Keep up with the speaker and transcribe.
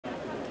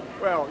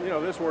Well, you know,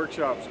 this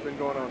workshop's been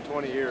going on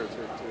 20 years.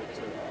 It's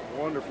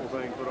a wonderful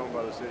thing put on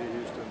by the City of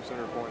Houston,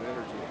 CenterPoint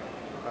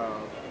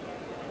Energy.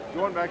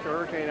 Going back to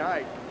Hurricane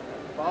Ike,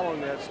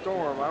 following that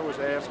storm, I was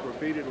asked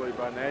repeatedly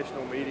by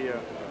national media,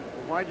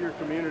 why did your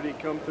community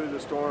come through the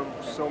storm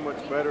so much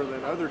better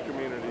than other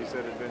communities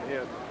that had been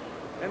hit?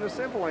 And the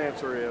simple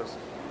answer is,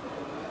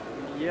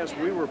 yes,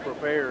 we were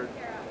prepared,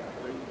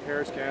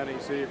 Harris County,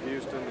 City of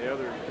Houston, the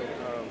other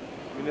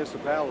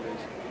municipalities.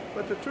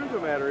 But the truth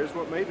of the matter is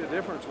what made the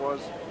difference was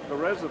the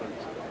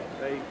residents.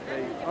 They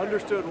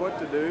understood what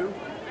to do.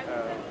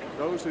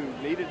 Those who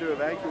needed to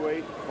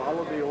evacuate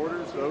followed the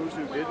orders. Those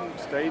who didn't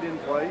stayed in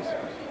place.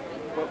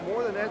 But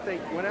more than that, they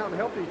went out and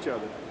helped each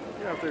other.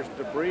 You know, if there's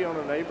debris on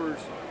a neighbor's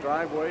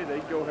driveway,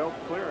 they'd go help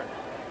clear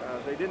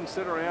it. They didn't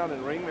sit around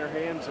and wring their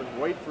hands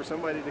and wait for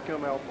somebody to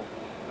come help them.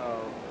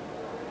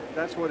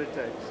 That's what it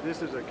takes.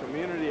 This is a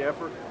community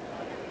effort.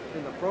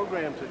 In the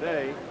program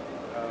today,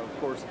 of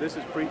course, this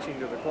is preaching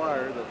to the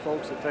choir. The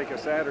folks that take a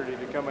Saturday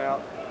to come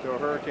out to a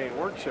hurricane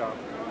workshop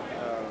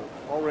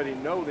already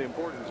know the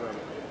importance of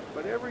it.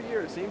 But every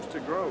year it seems to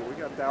grow. We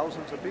got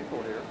thousands of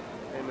people here,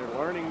 and they're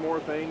learning more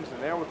things.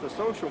 And now with the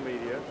social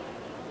media,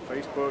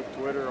 Facebook,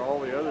 Twitter, all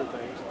the other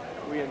things,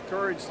 we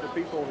encourage the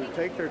people who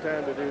take their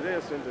time to do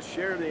this and to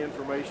share the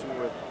information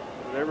with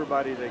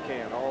everybody they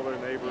can, all their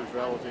neighbors,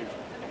 relatives.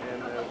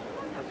 And a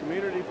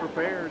community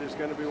prepared is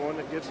going to be one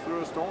that gets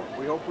through a storm.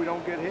 We hope we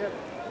don't get hit,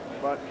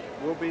 but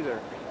we'll be there.